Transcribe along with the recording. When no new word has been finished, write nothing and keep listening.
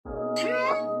Back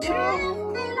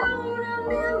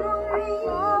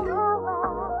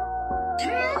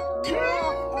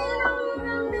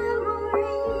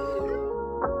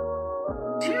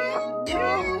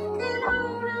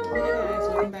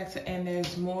to And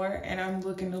There's More, and I'm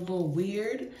looking a little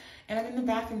weird, and I'm in the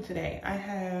bathroom today. I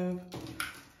have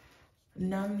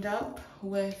numbed up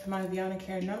with my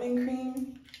Hyaluronic numbing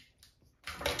cream.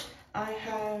 I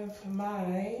have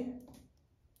my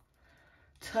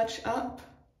touch up,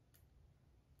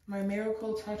 my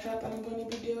miracle touch up I'm going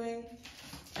to be doing.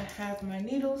 I have my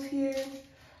needles here.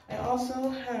 I also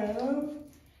have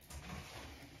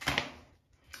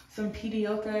some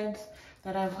PDO threads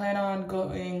that I plan on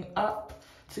going up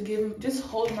to just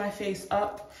hold my face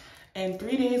up. In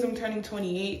 3 days, I'm turning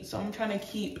 28, so I'm trying to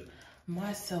keep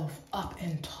myself up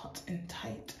and taut and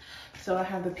tight. So I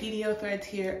have the PDO threads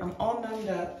here. I'm all numbed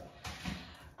up.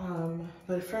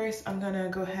 But first, I'm gonna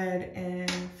go ahead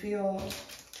and fill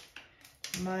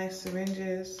my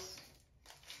syringes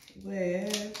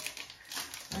with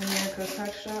my Miracle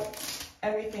Touch Up.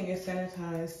 Everything is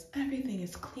sanitized. Everything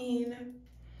is clean.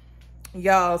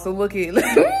 Y'all, so look at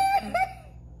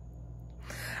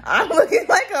I'm looking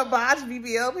like a botched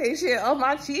BBL patient on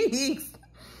my cheeks.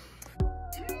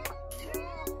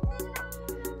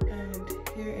 And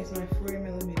here is my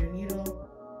 40mm needle.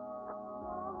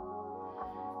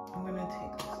 I'm gonna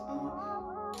take this off.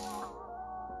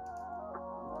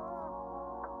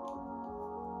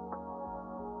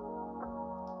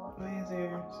 Why is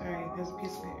there, sorry, there's a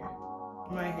piece of hair.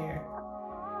 My hair.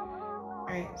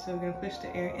 Alright, so we're gonna push the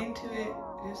air into it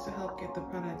just to help get the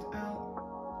product out.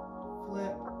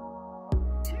 Flip.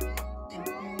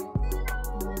 Okay.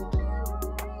 Hold.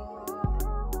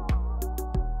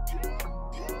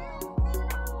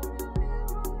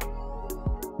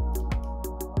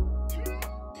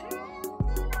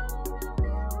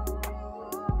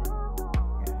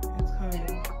 Yeah, it's coming.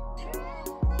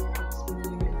 It's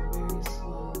moving in a very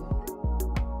slow.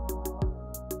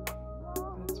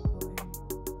 It's pulling.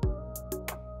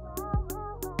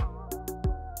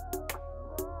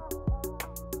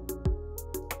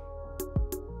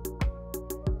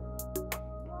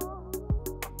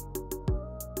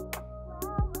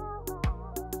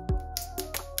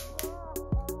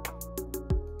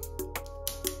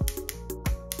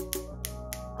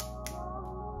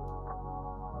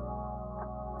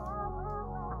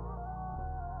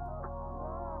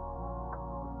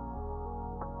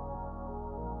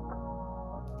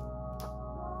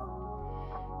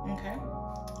 Okay,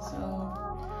 so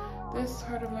this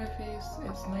part of my face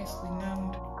is nicely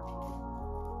numbed.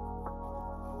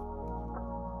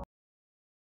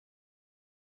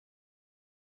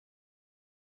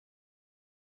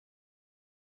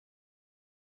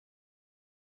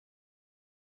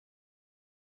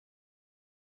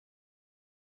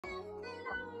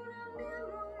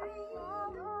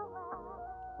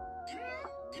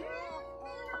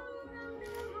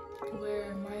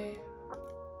 Where my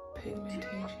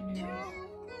pigmentation is.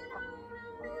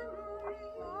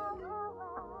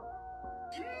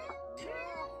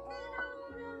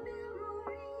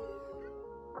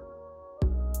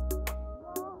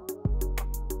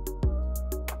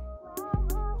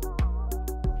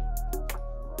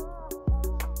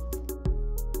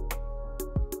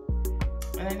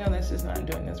 And I know this is not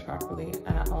doing this properly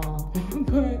at all,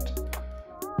 but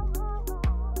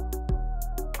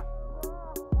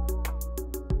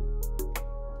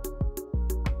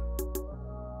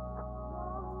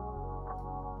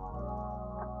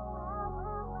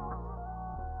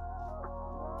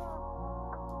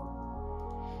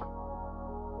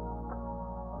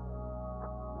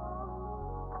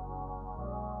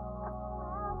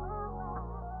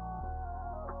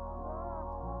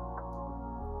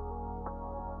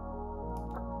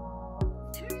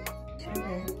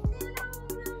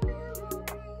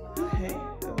okay,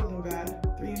 that wasn't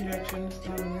bad. 3 injections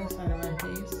down on this side of my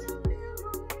face.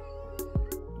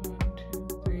 1,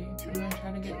 2, 3. I'm gonna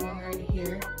try to get one right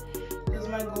here. Because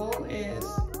my goal is,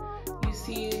 you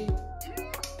see,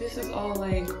 this is all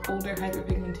like older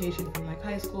hyperpigmentation from like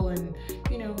high school and,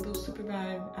 you know, those super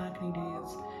bad acne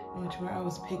days in which where I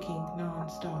was picking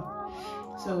non-stop.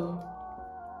 So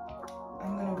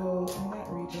I'm gonna go in that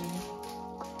region.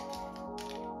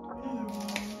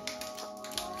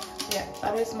 Yeah,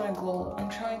 that is my goal. I'm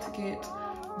trying to get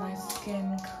my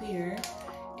skin clear,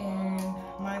 and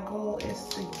my goal is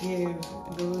to give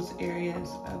those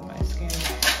areas of my skin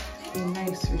a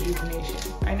nice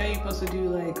rejuvenation. I know you're supposed to do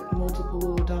like multiple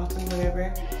little dots and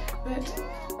whatever, but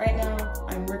right now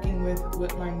I'm working with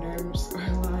what my nerves are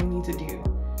allowing me to do.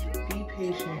 Be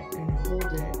patient and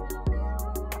hold it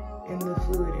in the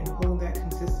fluid and hold that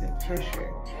consistent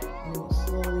pressure, and it will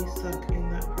slowly suck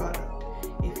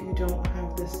don't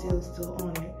have the seal still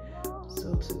on it.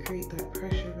 So to create that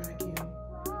pressure vacuum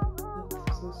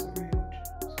with the syringe.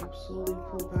 So slowly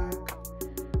pull back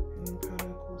and then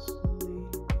product will slowly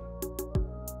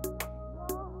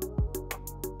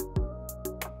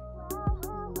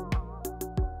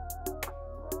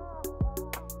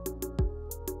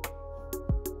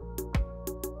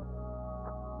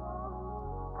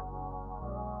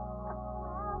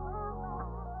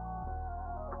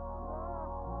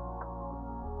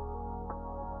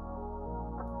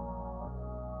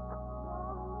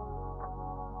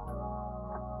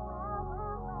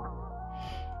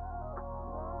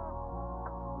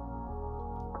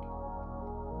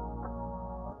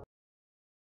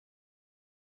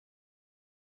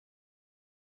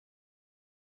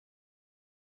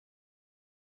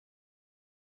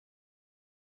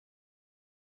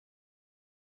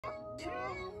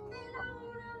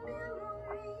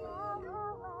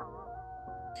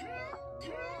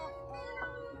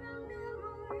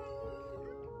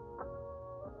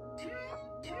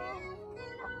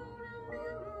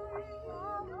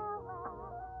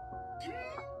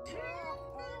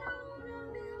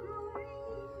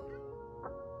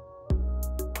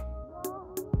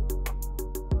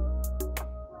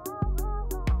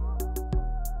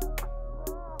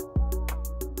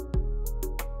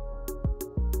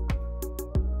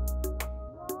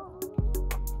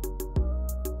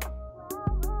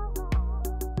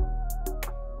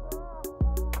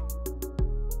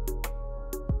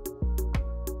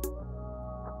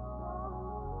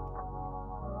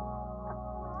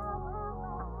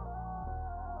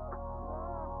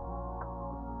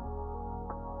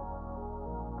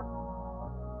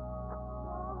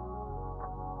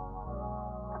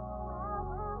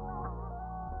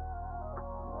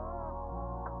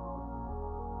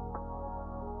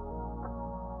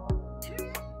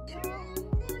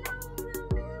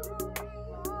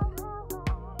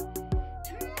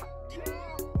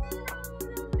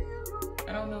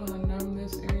I don't know how numb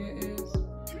this area is.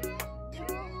 It's okay.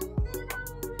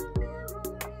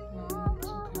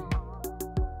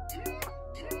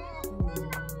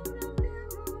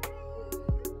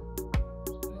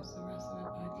 Place the rest of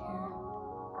it back here.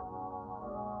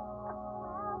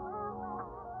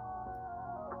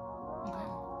 Okay.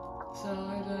 So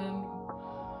I've done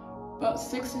about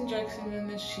 6 injections in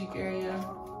this cheek area.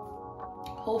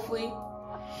 Hopefully,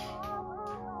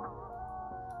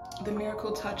 the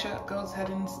Miracle Touch-Up goes ahead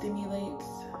and stimulates.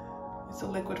 It's a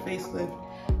liquid facelift,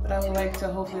 but I would like to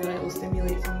hopefully that it will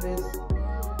stimulate some of this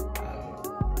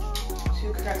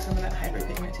to correct some of that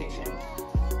hyperpigmentation.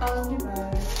 I'll be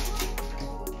back.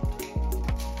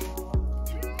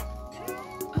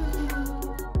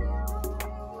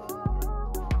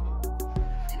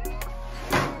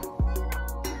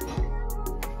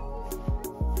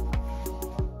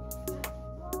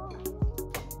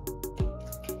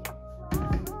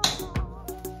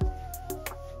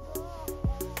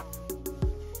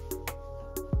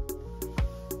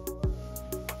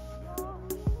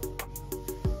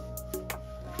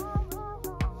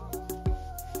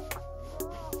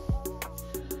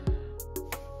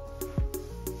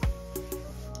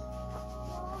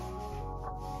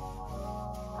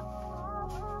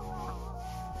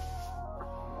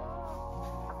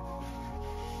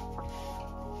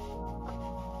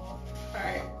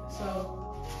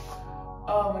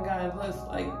 Oh my god,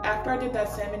 like after I did that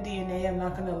salmon DNA, I'm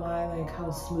not gonna lie, like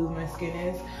how smooth my skin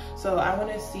is. So I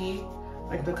want to see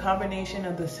like the combination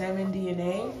of the salmon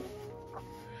DNA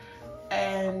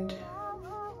and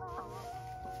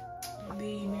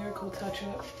the Miracle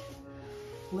Touch-Up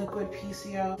liquid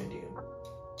PCL.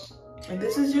 And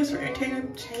this is just for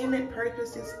entertainment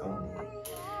purposes only.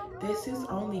 This is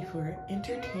only for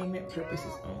entertainment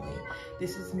purposes only.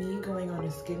 This is me going on a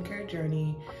skincare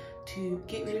journey to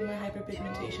get rid of my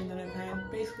hyperpigmentation that I've had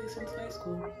basically since high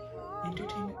school.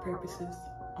 Entertainment purposes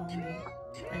only.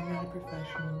 I'm not a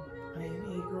professional. I am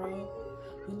a girl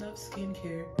who loves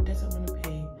skincare but doesn't want to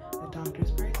pay a doctor's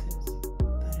prices.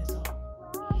 That is all.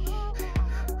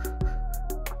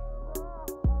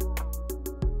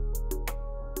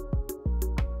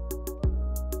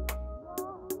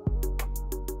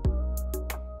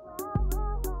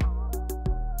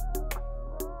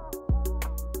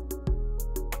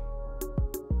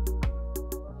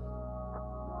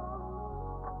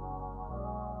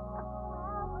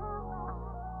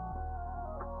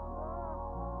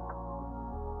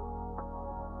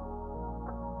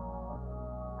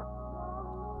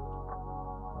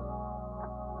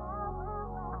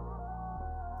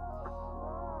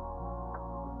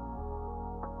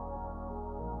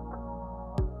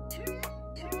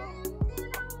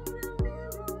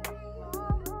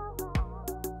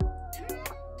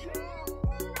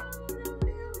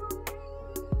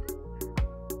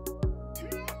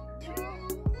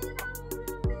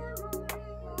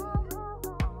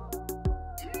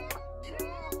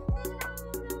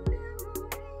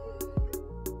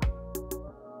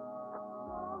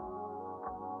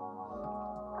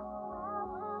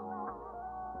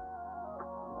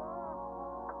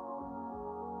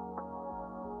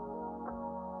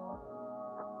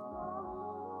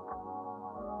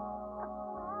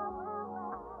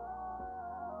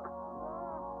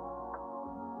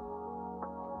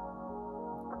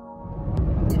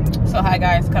 So hi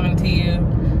guys, coming to you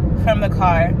from the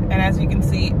car, and as you can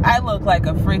see, I look like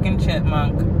a freaking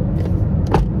chipmunk.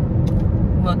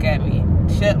 Look at me,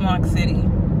 Chipmunk City.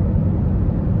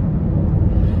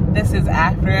 This is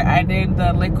after I did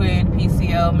the liquid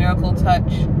PCL Miracle Touch.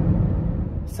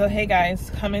 So hey guys,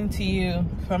 coming to you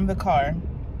from the car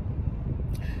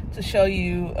to show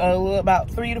you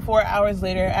about 3 to 4 hours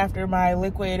later after my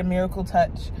liquid Miracle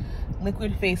Touch,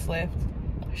 liquid facelift,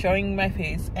 showing my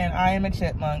face, and I am a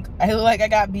chipmunk. I look like I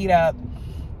got beat up.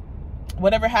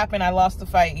 Whatever happened, I lost the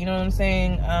fight, you know what I'm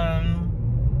saying?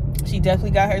 She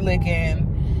definitely got her lick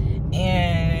in,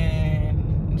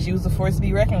 and she was a force to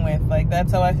be reckoned with. Like,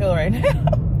 that's how I feel right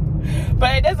now.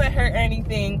 But it doesn't hurt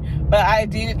anything. But I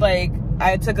did, like,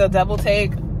 I took a double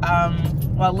take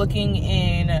while looking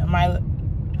in my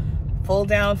fold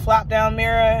down, flop down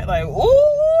mirror. Like, ooh,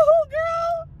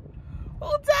 girl,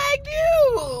 who tagged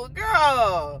you,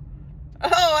 girl? Oh,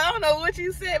 I don't know what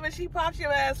you said, but she popped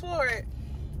your ass for it.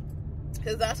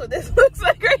 Because that's what this looks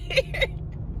like right here.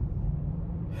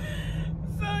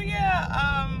 So yeah,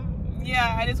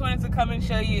 I just wanted to come and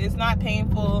show you. It's not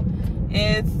painful.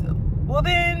 Well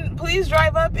then, please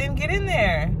drive up and get in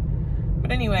there.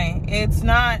 But anyway, it's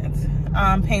not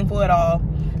painful at all.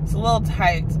 It's a little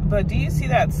tight, but do you see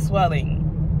that swelling?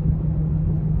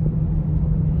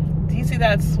 Do you see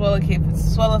that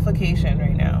swellification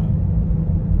right now?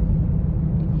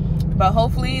 But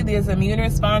hopefully there's immune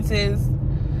responses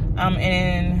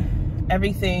and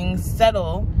everything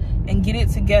settle and get it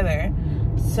together,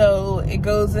 so it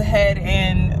goes ahead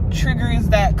and triggers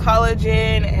that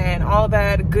collagen and all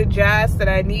that good jazz that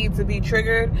I need to be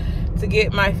triggered to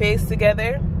get my face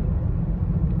together.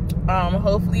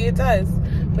 Hopefully it does.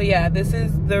 But yeah, this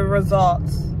is the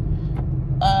results.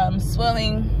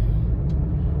 Swelling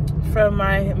from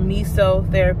my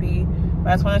mesotherapy.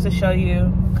 I just wanted to show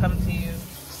you, come to you.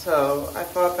 So I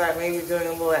thought that maybe doing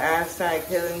a little Aztec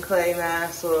hidden clay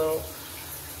mask will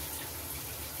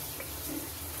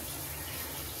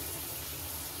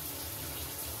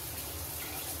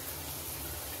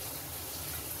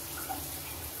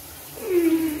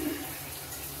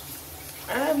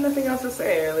I have nothing else to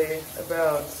say really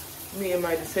about me and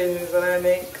my decisions that I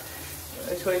make,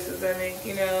 the choices I make,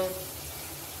 you know.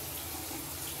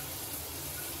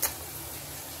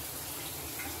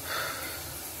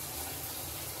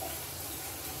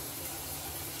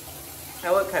 I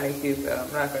look kind of cute though,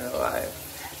 I'm not gonna lie.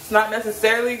 It's not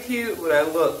necessarily cute, but I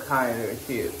look kind of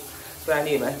cute. But I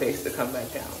need my face to come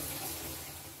back down.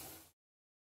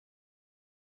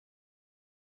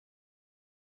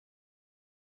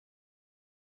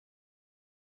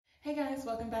 Hey guys,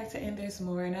 welcome back to And There's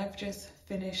More, and I've just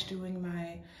finished doing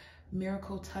my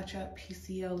Miracle Touch-Up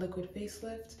PCL Liquid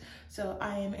Facelift. So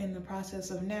I am in the process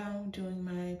of now doing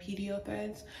my PDO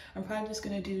threads. I'm probably just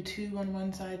going to do 2 on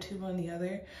one side, 2 on the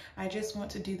other. I just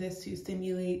want to do this to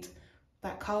stimulate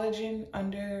that collagen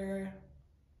underneath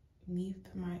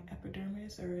my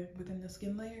epidermis or within the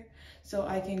skin layer, so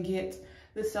I can get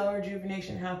the cell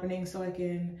rejuvenation happening, so I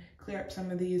can clear up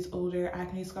some of these older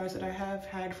acne scars that I have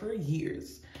had for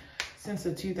years, since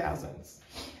the 2000s.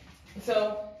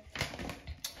 So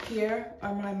here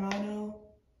are my mono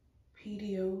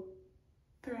PDO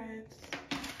threads,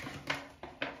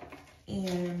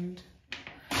 and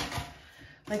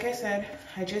like I said,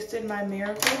 I just did my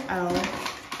Miracle L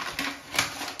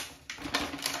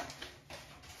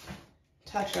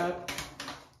touch up.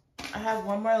 I have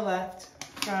one more left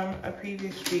from a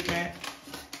previous treatment,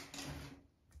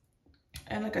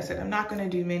 and like I said, I'm not going to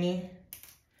do many.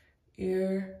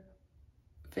 Your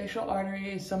facial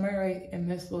artery is somewhere right in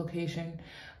this location.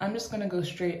 I'm just going to go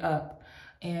straight up,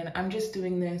 and I'm just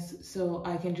doing this so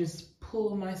I can just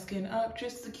pull my skin up,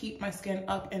 just to keep my skin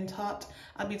up and taut.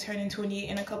 I'll be turning 28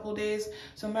 in a couple days,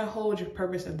 so my whole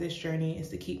purpose of this journey is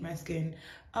to keep my skin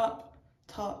up,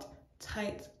 taut,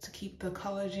 tight, to keep the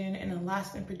collagen and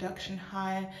elastin production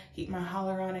high, keep my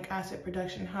hyaluronic acid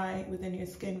production high within your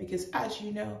skin, because as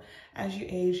you know, as you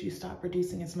age, you stop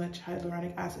producing as much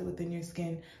hyaluronic acid within your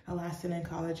skin, elastin and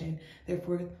collagen.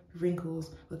 Therefore,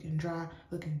 wrinkles, looking dry,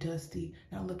 looking dusty,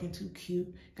 not looking too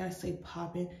cute, gotta stay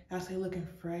popping, gotta stay looking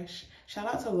fresh.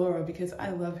 Shout out to Laura, because I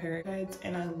love her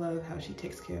and I love how she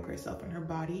takes care of herself and her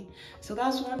body. So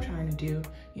that's what I'm trying to do.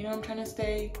 You know, I'm trying to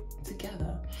stay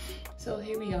together. So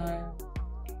here we are.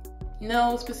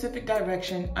 No specific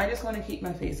direction. I just want to keep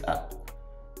my face up.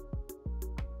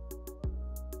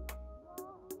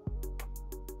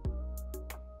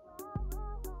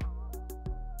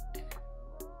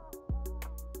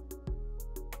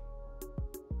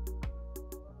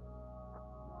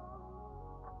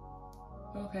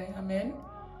 Okay, I'm in.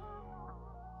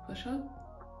 Push up.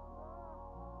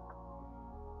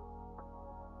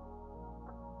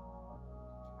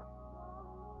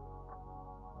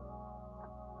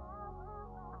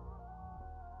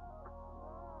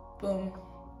 boom,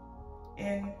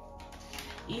 in.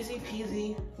 Easy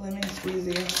peasy, lemon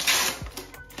squeezy.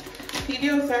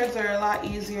 PDO threads are a lot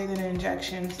easier than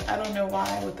injections. I don't know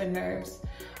why with the nerves.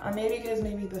 Maybe because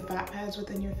maybe the fat pads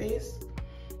within your face.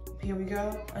 Here we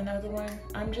go, another one.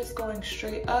 I'm just going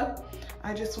straight up.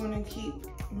 I just want to keep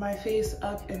my face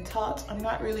up and taut. I'm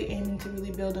not really aiming to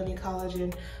really build any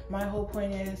collagen. My whole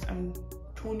point is I'm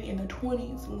in the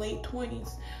 20s, late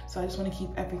 20s. So I just want to keep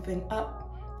everything up,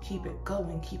 keep it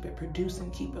going, keep it producing,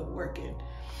 keep it working.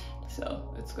 So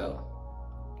let's go.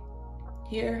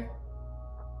 Here,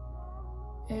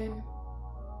 in.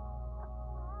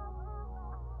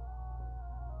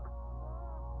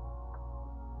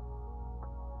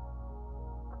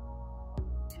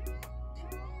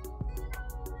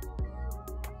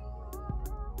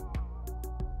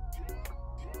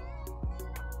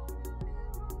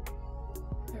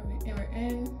 And we're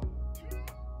in.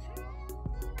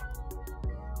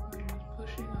 We're just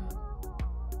pushing up.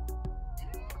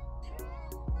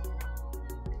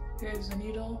 Here's the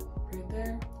needle right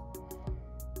there.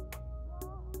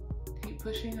 Keep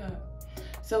pushing up.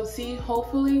 So see,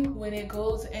 hopefully when it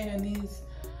goes in and these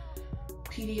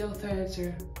PDO threads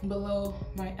are below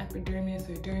my epidermis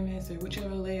or dermis or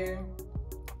whichever layer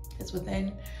is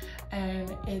within,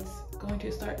 and it's going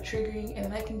to start triggering,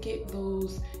 and I can get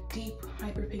those deep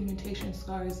hyperpigmentation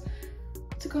scars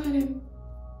to go ahead and,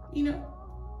 you know,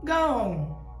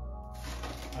 gone.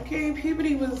 Okay,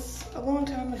 puberty was a long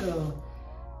time ago.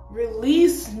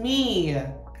 Release me.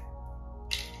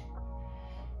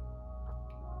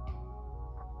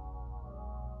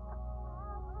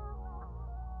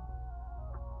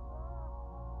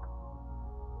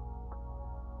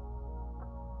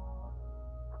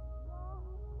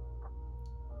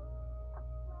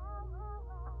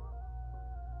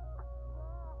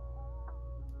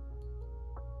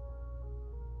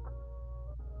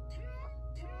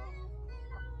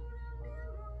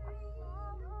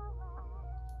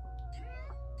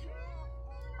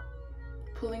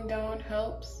 Pulling down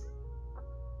helps.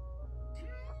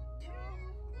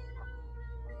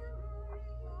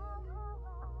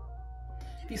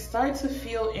 If you start to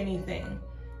feel anything,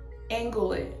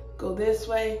 angle it. Go this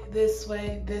way, this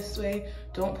way, this way.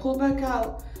 Don't pull back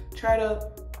out. Try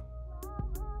to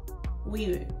weave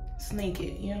it, snake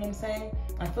it, you know what I'm saying?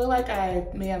 I feel like I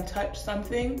may have touched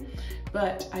something,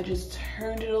 but I just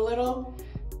turned it a little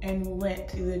and went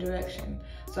to the direction.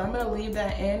 So I'm gonna leave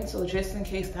that in, so just in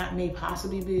case that may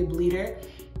possibly be a bleeder.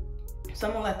 So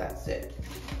I'm gonna let that sit.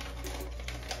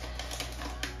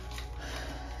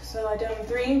 So I done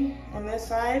 3 on this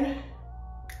side.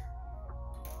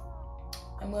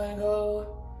 I'm gonna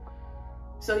go,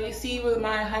 so you see where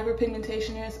my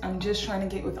hyperpigmentation is? I'm just trying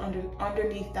to get with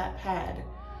underneath that pad.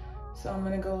 So I'm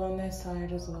gonna go on this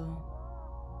side as well.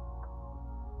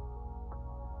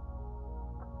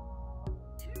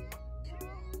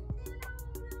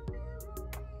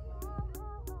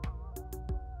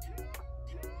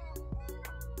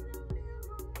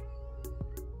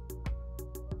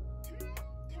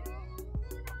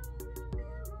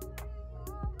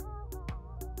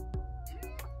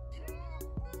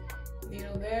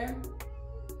 Needle there,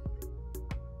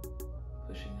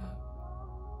 pushing up.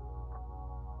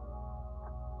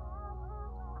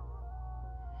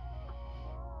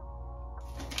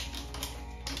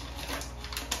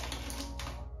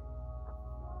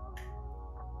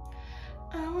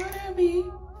 I wanna be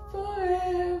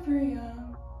forever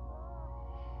young.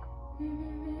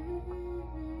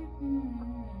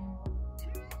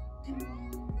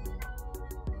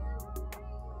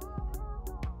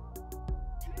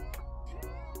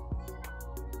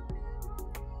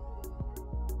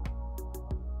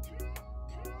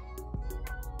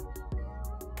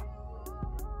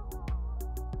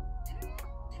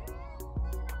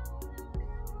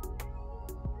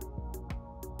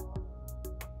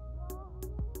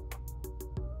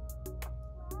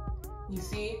 You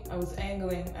see, I was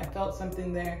angling. I felt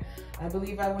something there. I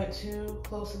believe I went too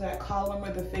close to that column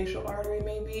where the facial artery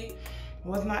may be.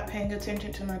 Was not paying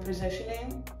attention to my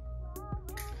positioning.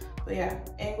 But yeah,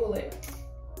 angle it.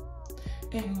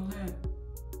 Angle it.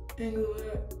 Angle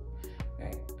it.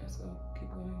 Right, let's go. Keep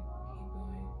going. Keep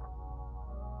going.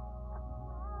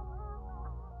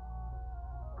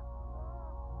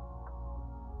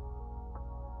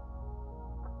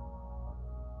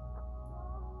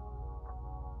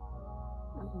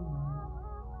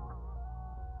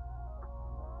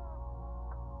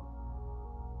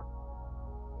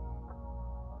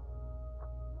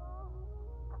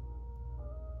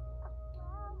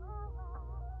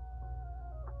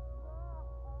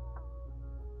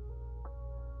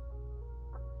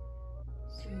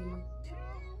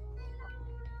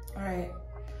 All right,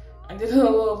 I did it a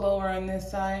little lower on this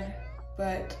side,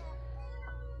 but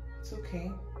it's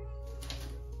okay.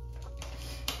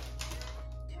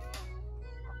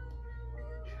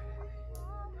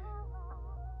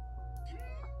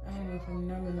 I don't know if I'm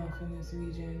numb enough in this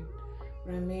region,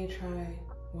 but I may try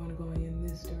one going in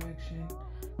this direction.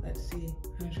 Let's see.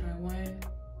 I'm gonna try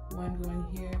one going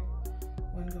here,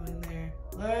 one going there.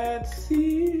 Let's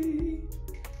see.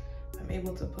 I'm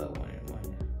able to put one in one.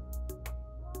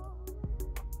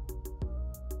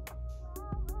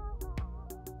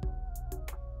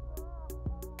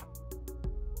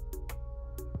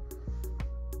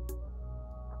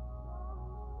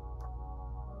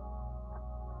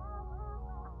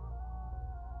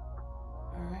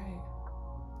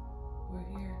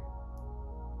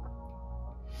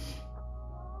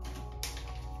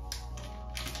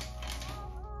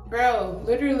 Bro,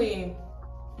 literally,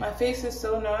 my face is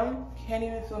so numb, can't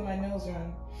even feel my nose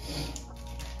run.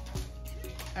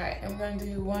 All right, I'm gonna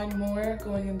do one more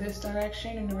going in this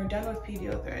direction, and then we're done with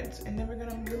PDO threads, and then we're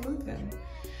gonna remove them.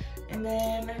 And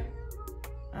then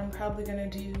I'm probably gonna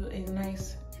do a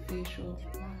nice facial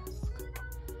mask.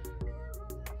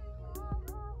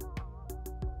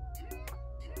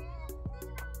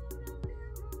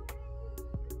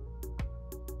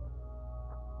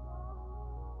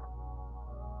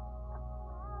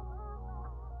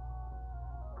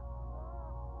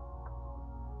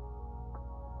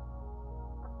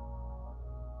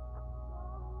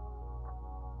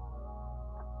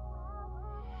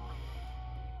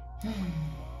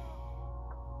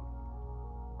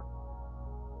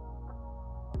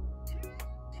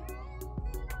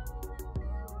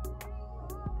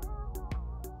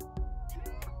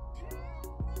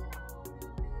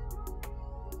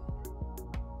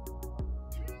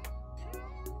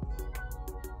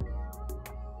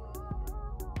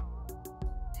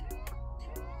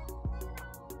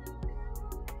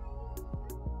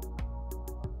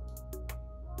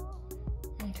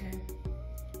 Okay.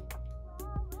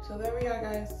 So there we are,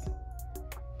 guys.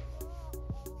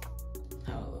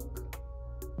 How it look?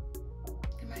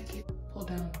 It might keep pull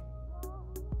down.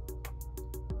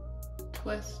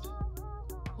 Twist,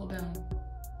 pull down.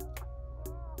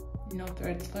 No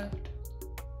threads left.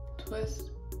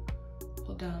 Twist,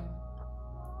 pull down.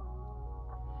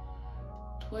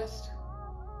 Twist,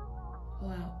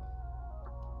 pull out.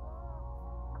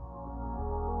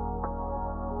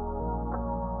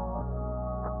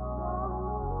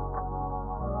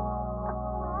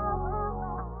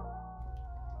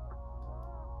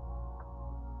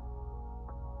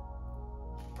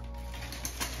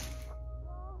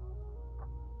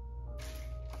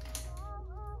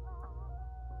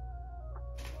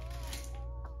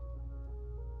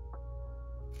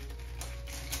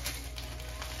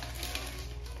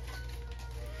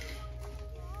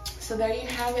 So there you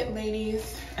have it,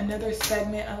 ladies. Another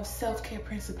segment of Self-Care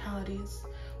Principalities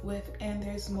with And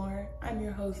There's More. I'm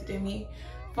your host, Demi.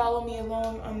 Follow me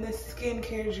along on this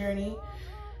skincare journey.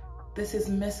 This is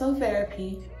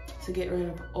mesotherapy to get rid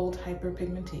of old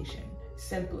hyperpigmentation.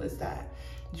 Simple as that.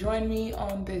 Join me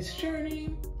on this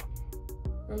journey.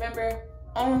 Remember,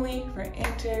 only for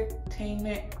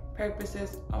entertainment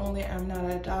purposes only. I'm not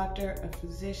a doctor, a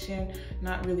physician,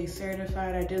 not really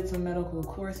certified. I did some medical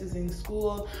courses in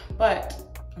school, but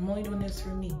I'm only doing this for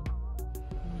me.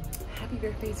 Happy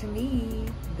birthday to me.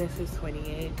 This is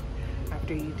 28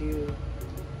 after you do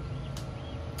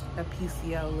a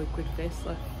PCL liquid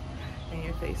facelift and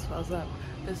your face swells up.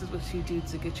 This is what you do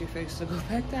to get your face to go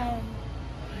back down.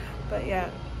 But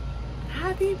yeah,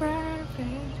 happy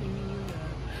birthday to you.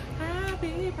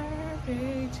 Happy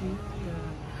birthday to you.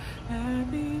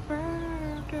 Happy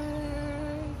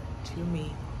birthday to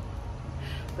me.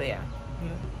 But yeah,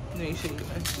 let me show you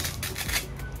guys.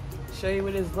 Show you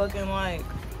what it's looking like.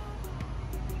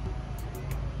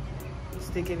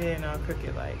 Stick it in all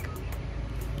crooked like.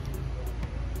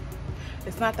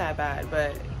 It's not that bad,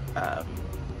 but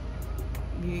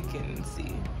you can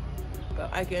see.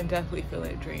 But I can definitely feel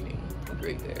it draining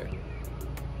right there.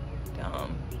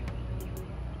 Down.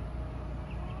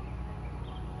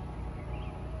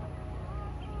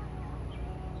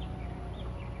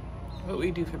 What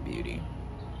we do for beauty.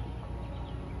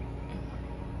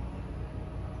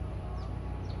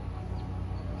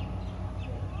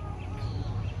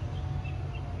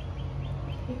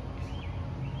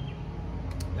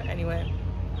 But anyway,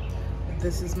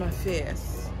 this is my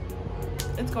face.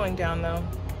 It's going down though.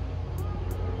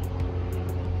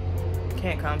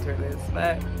 Can't contour this,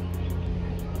 but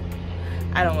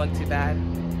I don't look too bad.